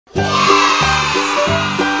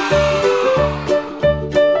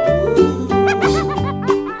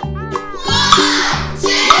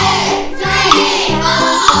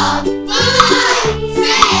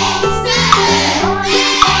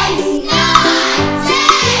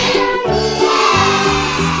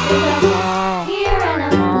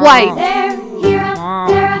White. There, here,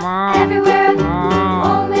 there, everywhere.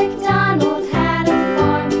 Old MacDonald had a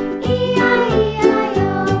farm. E-I-E-I-O.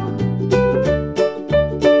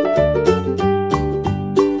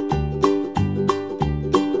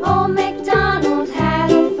 Old MacDonald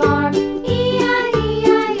had a farm.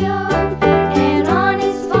 E-I-E-I-O. And on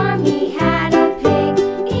his farm he had a pig.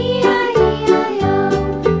 E-I-E-I-O.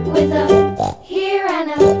 With a here and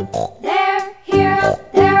a there, here,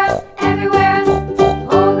 there, everywhere.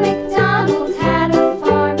 Old MacDonald had a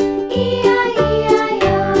farm.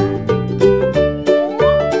 E-I-E-I-O.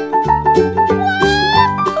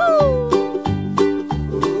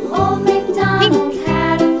 Old MacDonald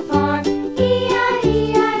had a farm.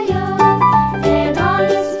 E-I-E-I-O. And on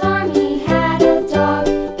his farm he had a dog.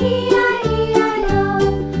 E-I-E-I-O.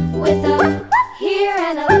 With a here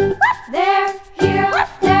and a there, here,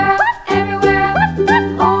 there, everywhere.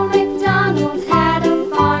 Old MacDonald had a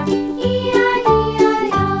farm.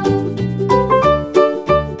 E-I-E-I-O.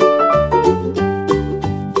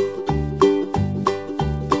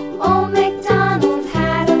 Old MacDonald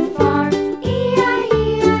had a farm.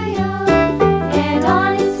 E-I-E-I-O. And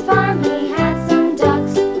on his farm he had some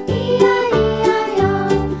ducks. E-I-E-I-O.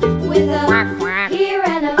 With a here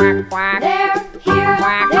and a there, here,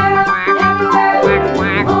 there,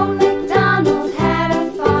 everywhere. Old MacDonald had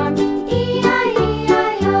a farm.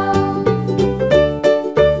 E-I-E-I-O.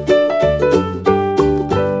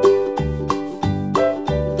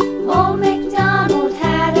 Old MacDonald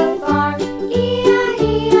had a farm.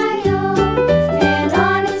 E-I-E-I-O. And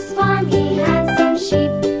on his farm he had some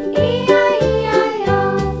sheep. E-I-E-I-O.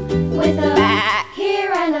 With a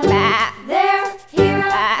here and a there, here,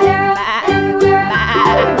 there, everywhere.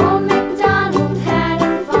 Old MacDonald had a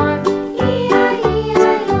farm.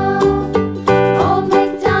 E-I-E-I-O. Old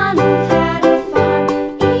MacDonald had a farm.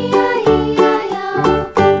 E-I-E-I-O.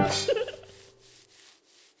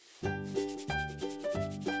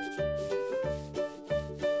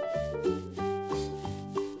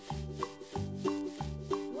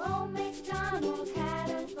 Old MacDonald had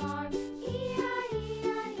a farm.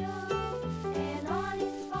 E-I-E-I-O. And on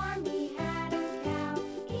his farm he had a cow.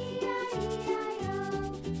 E-I-E-I-O.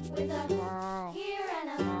 With a here and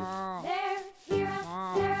a there, here,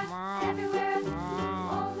 there, everywhere.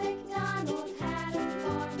 Old MacDonald had a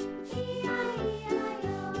farm.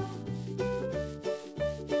 E-I-E-I-O.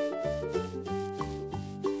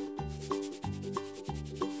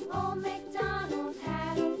 Old MacDonald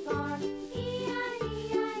had a farm.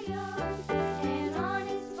 E-I-E-I-O. And on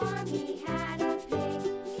his farm he had a pig.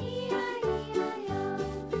 E-I-E-I-O.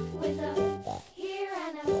 With a here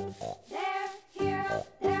and a there, here,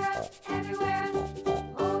 there, everywhere.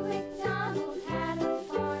 Old MacDonald had a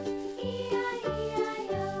farm.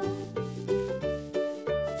 E-I-E-I-O.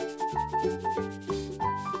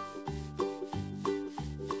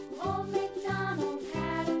 Old MacDonald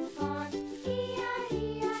had a farm.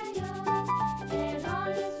 E-I-E-I-O. And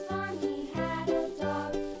on his farm he had a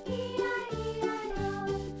dog. E-I-E-I-O.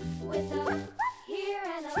 With a here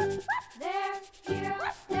and a there, here,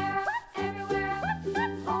 there, everywhere.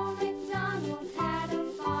 Old MacDonald had a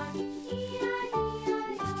farm. E-I-E-I-O.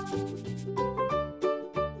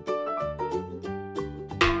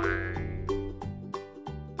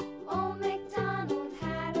 Old MacDonald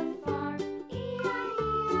had a farm.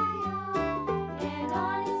 E-I-E-I-O. And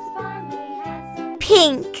on his farm he had some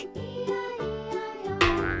Pink. E-I-E-I-O.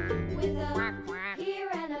 With a here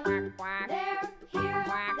and a there, here,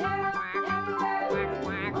 there,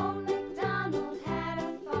 everywhere. Old MacDonald had a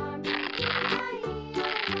farm. E-I-E-I-O.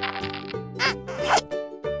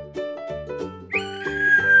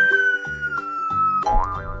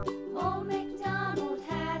 Old MacDonald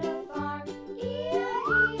had a farm.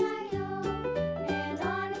 E-I-E-I-O. And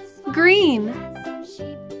on his farm Green. he had some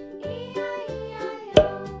sheep. E-I-E-I-O.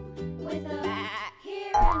 With a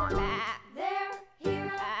here and a there,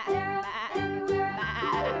 here, there, everywhere.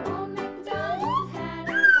 Old MacDonald had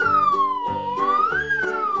a farm.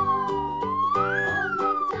 E-I-E-I-O. Old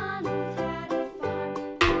MacDonald had a farm.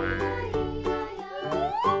 E-I-E-I-O.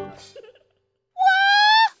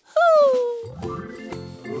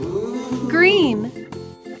 Green.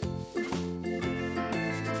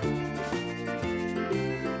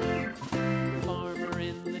 Farmer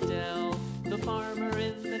in the dell, the farmer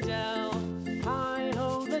in the dell.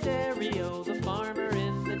 Hi-ho, the dairy-o, the farmer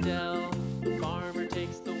in the dell. The farmer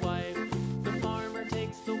takes the wife, the farmer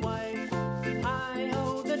takes the wife.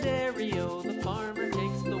 Hi-ho, the dairy-o, the farmer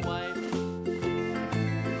takes the wife.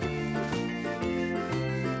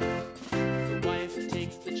 The wife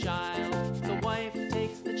takes the child, the wife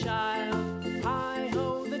takes the child.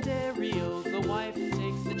 Hi-ho, the dairy-o, the wife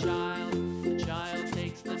takes the child. The child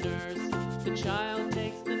takes the nurse, the child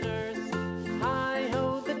takes the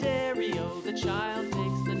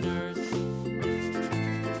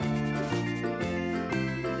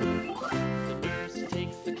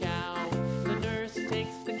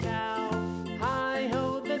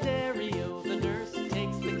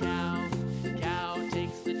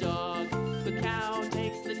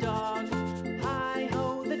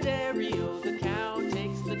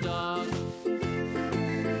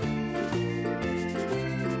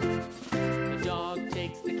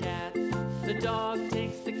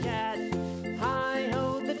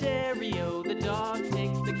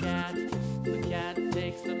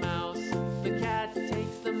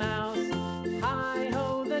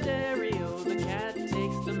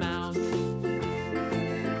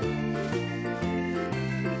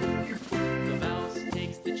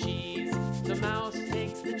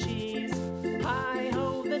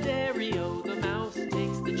dairy-o, the mouse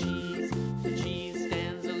takes the cheese. The cheese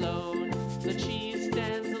stands alone. The cheese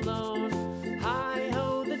stands alone.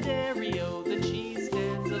 Hi-ho, the dairy-o, the cheese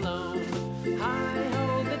stands alone.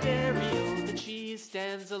 Hi-ho, the dairy-o, the cheese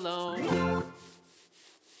stands alone.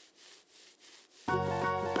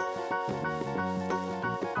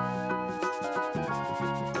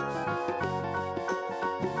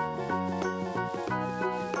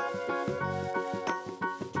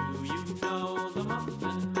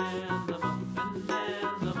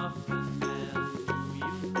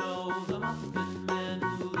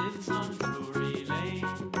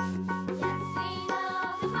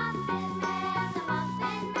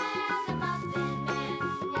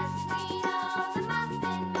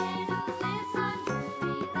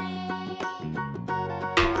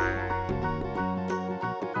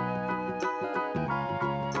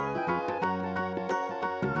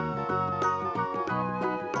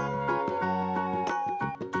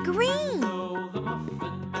 Green.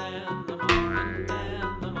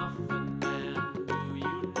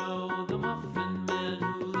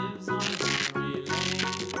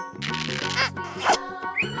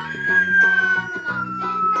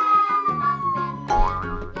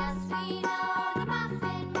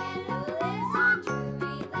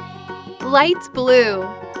 Lights blue.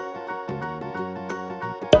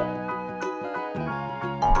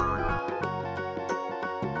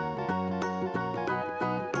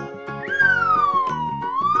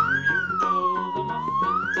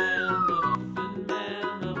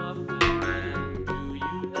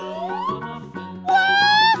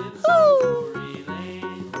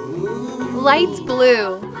 Lights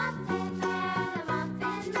blue.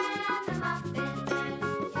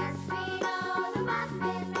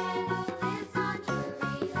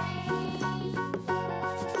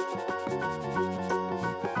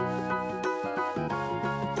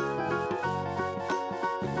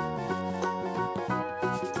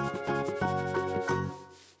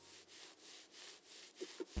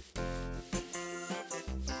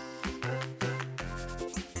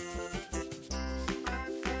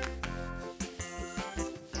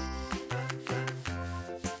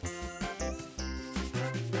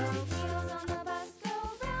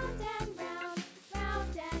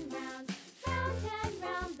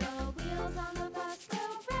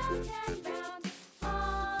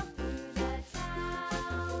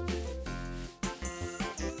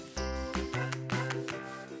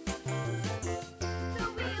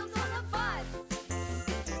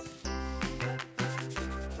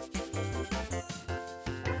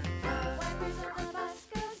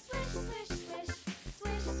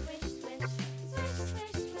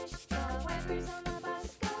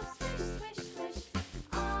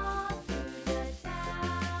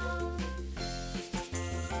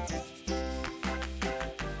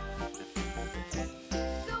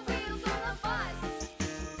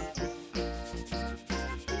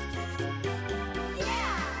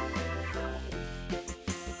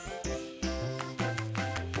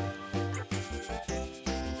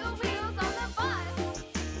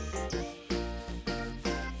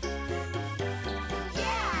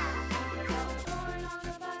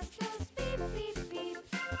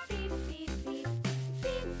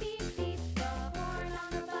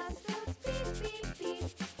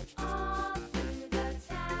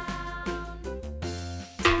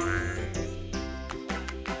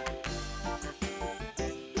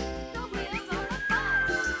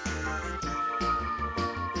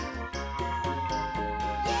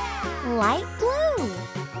 Light blue.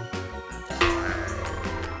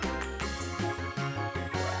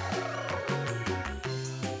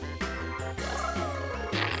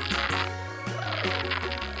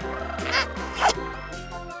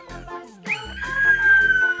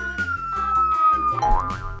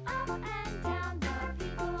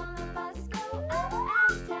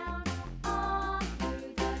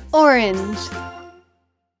 Orange.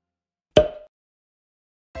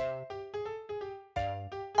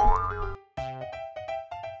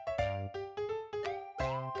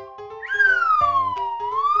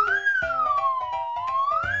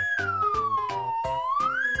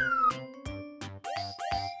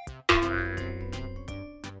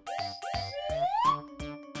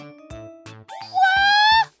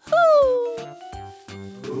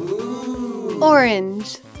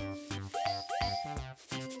 Orange.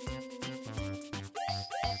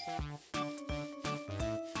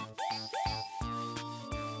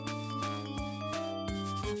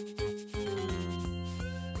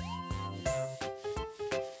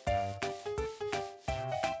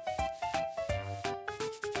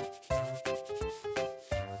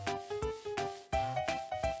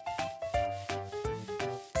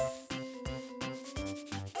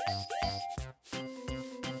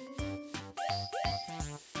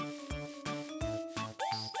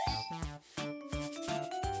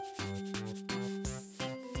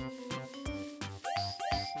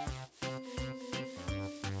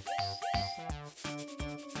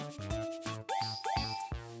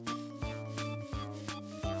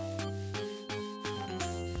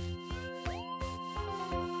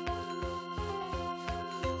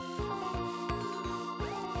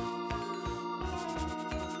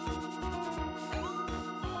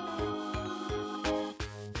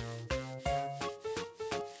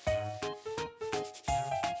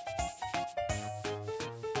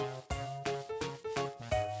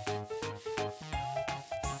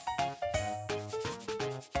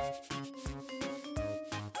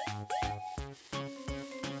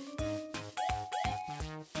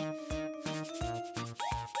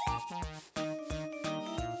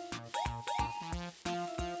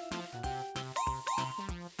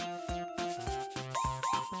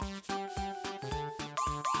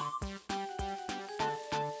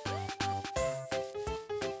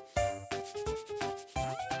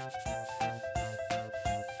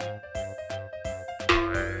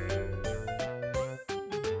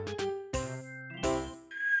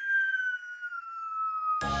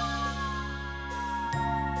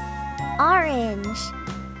 Orange.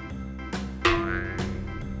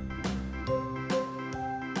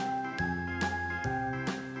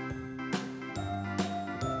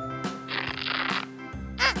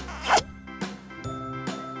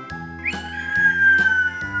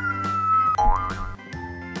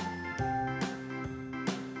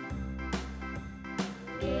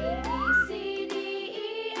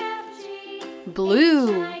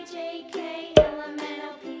 Blue.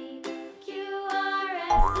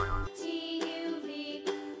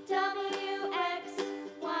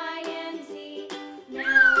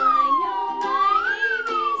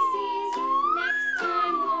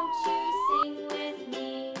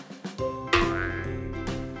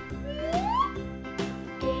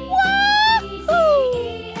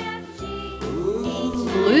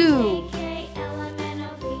 Blue.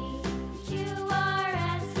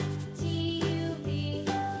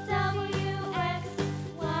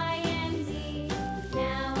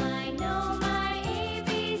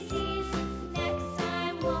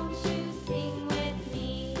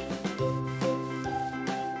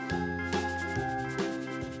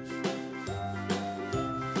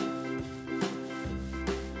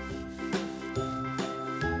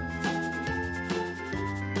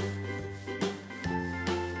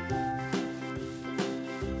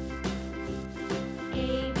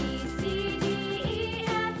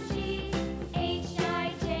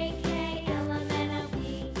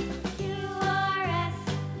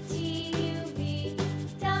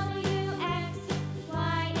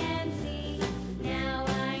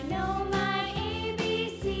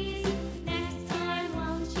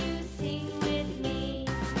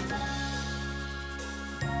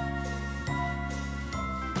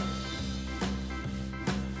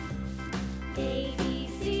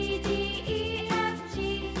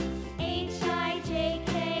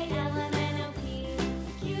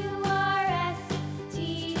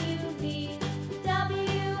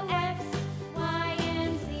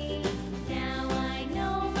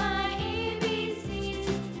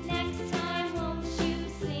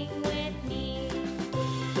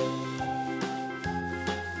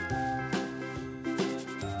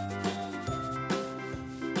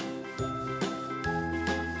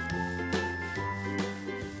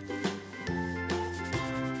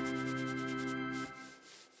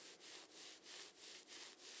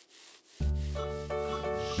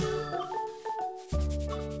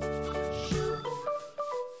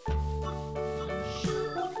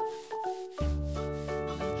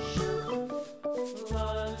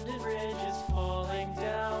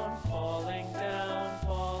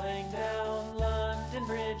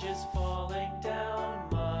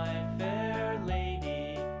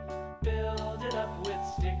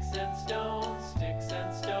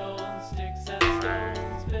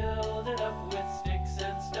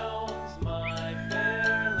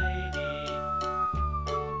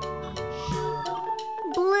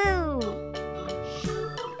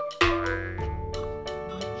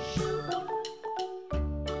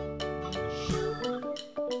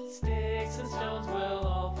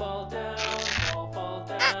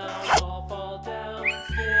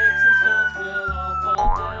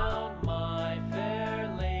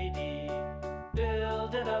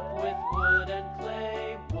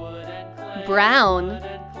 Brown.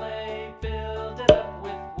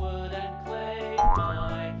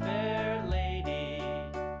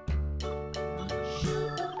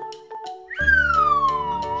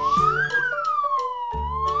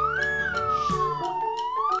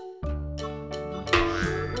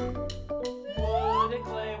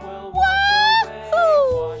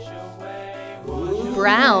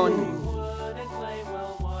 Brown.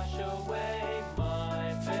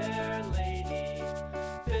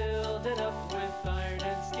 Build it up with iron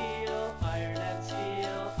and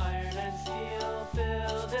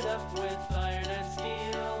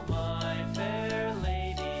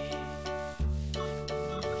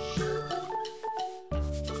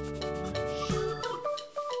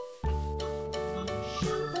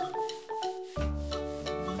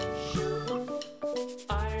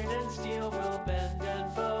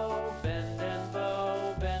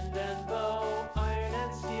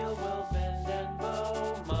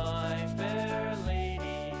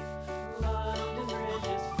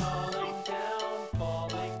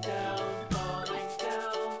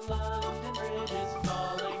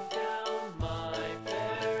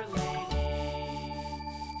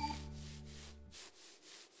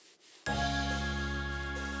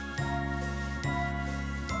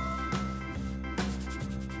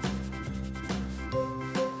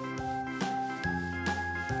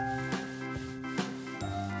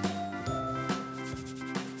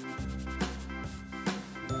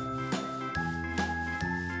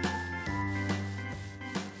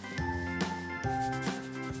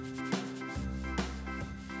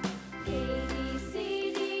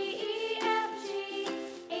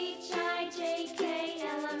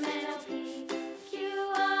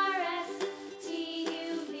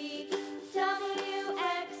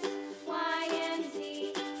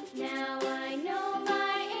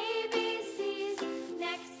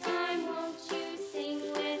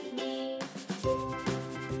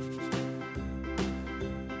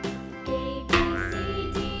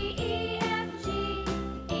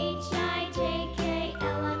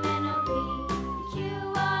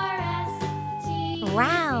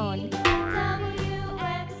brown. W,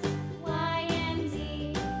 X, Y, and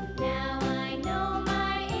Z. Now I know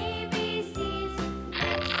my ABCs.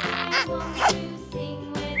 Next time, won't you sing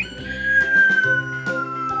with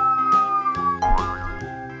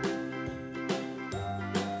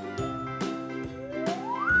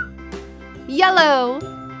me? Yellow.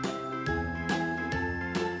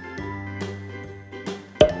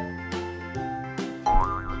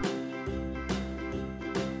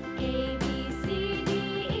 A, B, C, D,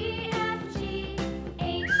 E, F, G,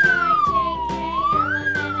 H, I, J, K, L,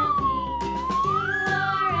 M, N, O, P, Q,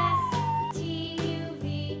 R, S, T, U, V,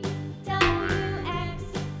 W, X,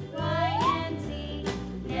 Y, and Z.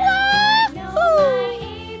 Now I know my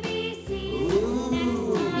ABCs.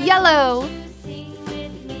 Next time, Yellow. won't you sing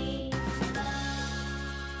with me?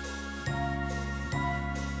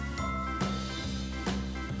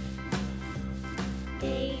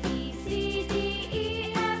 A, B, C, D,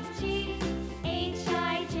 E, F, G, H,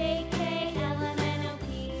 I, J, K, L, M, N, O, P,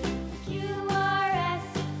 Q, R, S,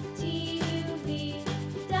 T, U, V,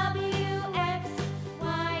 W, X,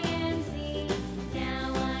 Y, and Z. Now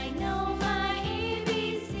I know my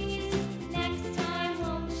ABCs. Next time,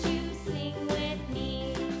 won't you sing with me?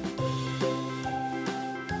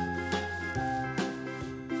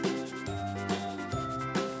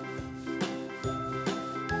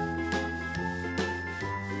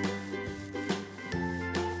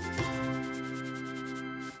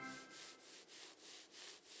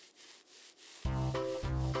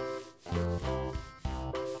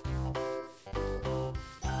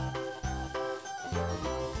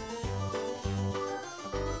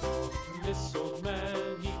 This old man,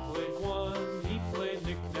 he played one. He played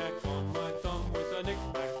knick-knack on my thumb with a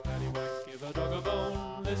knick-knack, paddywhack, give a dog a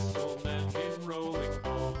bone. This old man came rolling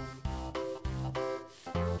home.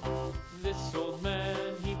 This old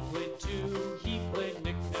man, he played two. He played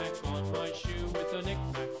knick-knack on my shoe with a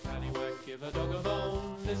knick-knack, paddywhack, give a dog a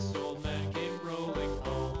bone. This old man came rolling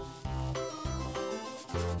home.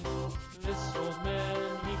 This old man,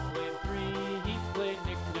 he played three. He played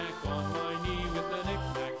knick-knack on my knee with a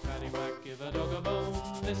knick-knack, paddywhack, give a dog a bone.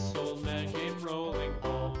 This old man came rolling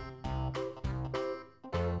home.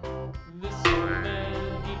 This old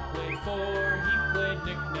man, he played four. He played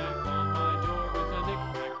knick-knack on my door with a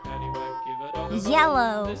knick-knack, paddywhack, give a dog a bone.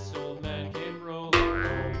 Yellow. This old man came rolling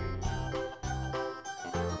home.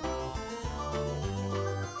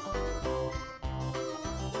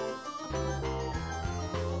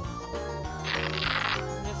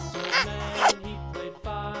 This old man, he played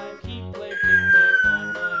five. He played knick-knack on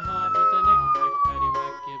my heart with a knick-knack,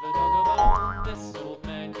 paddywhack, give a dog a bone. This old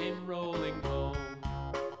man came rolling home.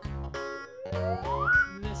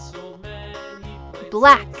 This old man, he played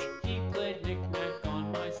Black. six. He played knick-knack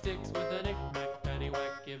on my sticks with a knick-knack,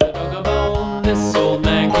 paddywhack, give a dog a bone. This old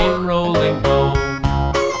man came rolling home.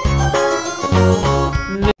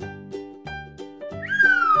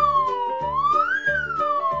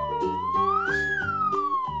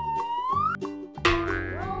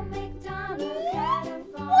 Old MacDonald had a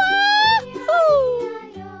farm.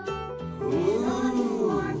 E-I-E-I-O. On his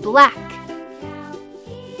farm, Black. cow.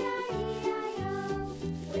 E-I-E-I-O.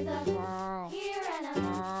 With a here and a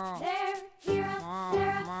there, here a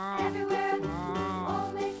there, a everywhere. Old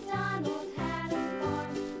MacDonald had a farm.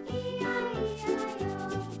 E-I-E-I-O.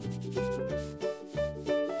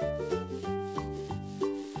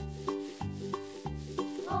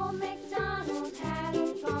 Old MacDonald had a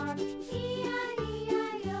farm,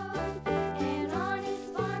 E-I-E-I-O. And on his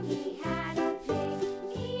farm he had a pig,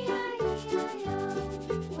 E-I-E-I-O.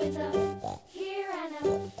 With a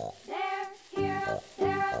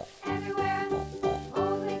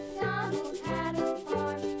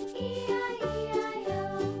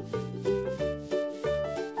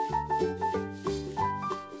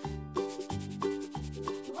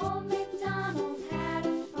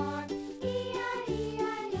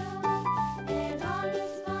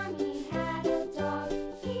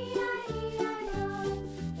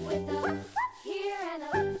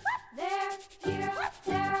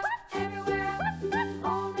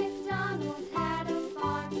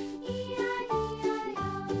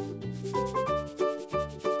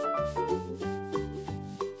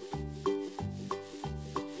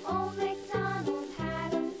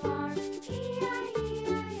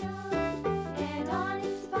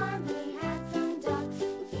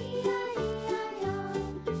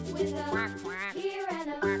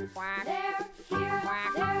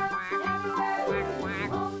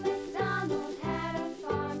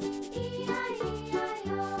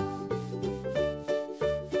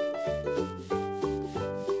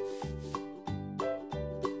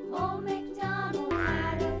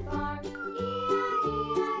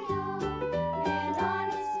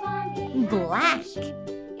Black.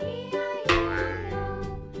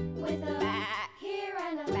 With a here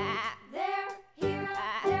and a there, here,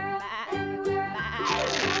 there, everywhere.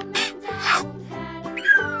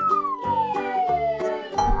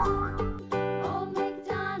 Old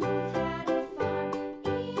MacDonald had a farm,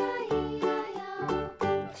 E-I-E-I-O.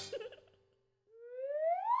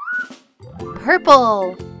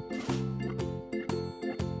 Purple.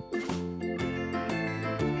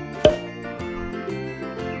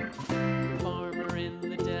 Farmer in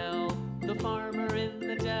the dell, the farmer in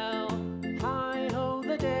the dell. Hi-ho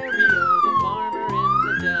the dairy-o, the farmer in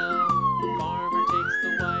the dell. The farmer takes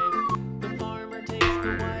the wife, the farmer takes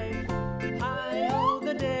the wife. Hi-ho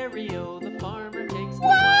the dairy-o, the farmer takes the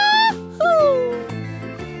wife.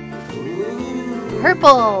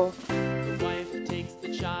 Purple. The wife takes the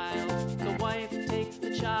child, the wife takes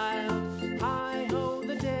the child. Hi-ho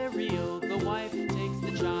the dairy-o, the wife takes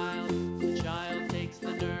the child. The child takes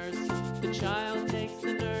the nurse, the child takes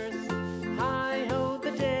the nurse. Hi-ho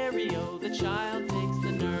the dairy-o, the child takes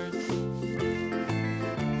the nurse.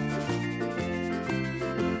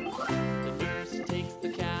 The nurse takes the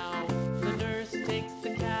cow, the nurse takes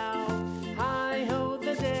the cow. Hi-ho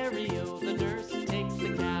the dairy-o, the nurse takes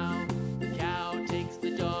the cow. The cow takes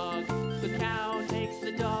the dog, the cow takes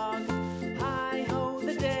the dog. Hi-ho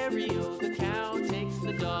the dairy-o, the cow takes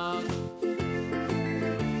the dog.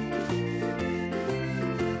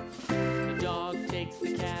 The dog takes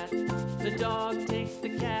the cat, the dog takes the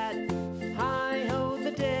cat. Hi-ho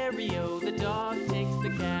the dairy-o, the dog takes the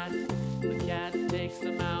cat. The cat takes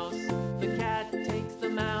the mouse, the cat takes the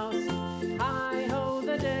mouse. Hi-ho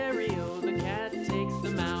the dairy-o, the cat takes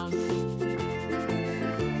the mouse.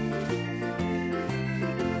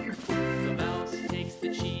 The mouse takes the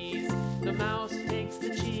cheese, the mouse takes the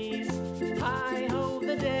cheese. Hi-ho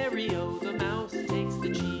the dairy-o, the mouse takes the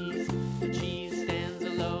cheese. The cheese stands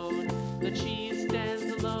alone, the cheese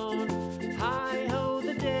stands alone. Hi-ho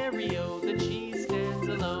the dairy-o, the cheese stands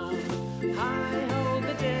alone. Hi-ho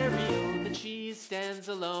the dairy-o, the cheese stands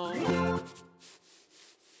alone.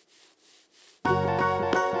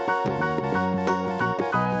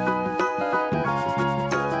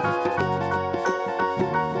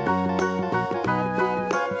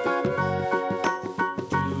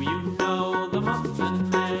 Do you know the Muffin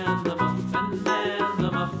Man, the Muffin Man,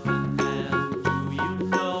 the Muffin Man? Do you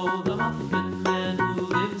know the Muffin Man who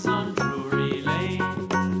lives on Drury Lane?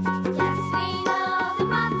 Yes, we know the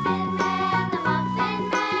Muffin Man, the Muffin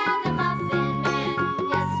Man, the Muffin Man.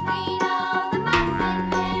 Yes, we know the Muffin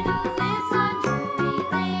Man who lives on Drury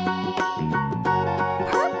Lane.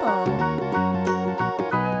 Purple.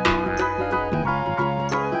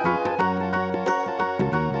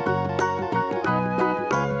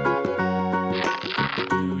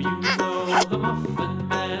 Do you know the Muffin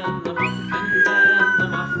Man, the Muffin Man, the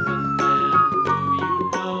Muffin Man? Do you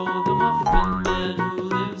know the Muffin Man who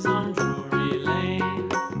lives on Drury Lane?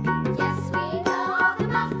 Yes, we know the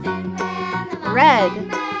Muffin Man, the Muffin Red.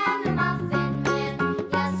 Man, the Muffin Man.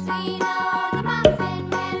 Yes, we know the Muffin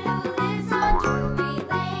Man who lives on Drury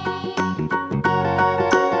Lane.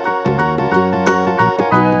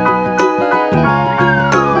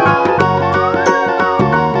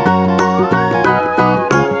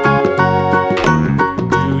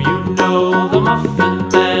 Do you know the Muffin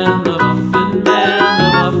Man, the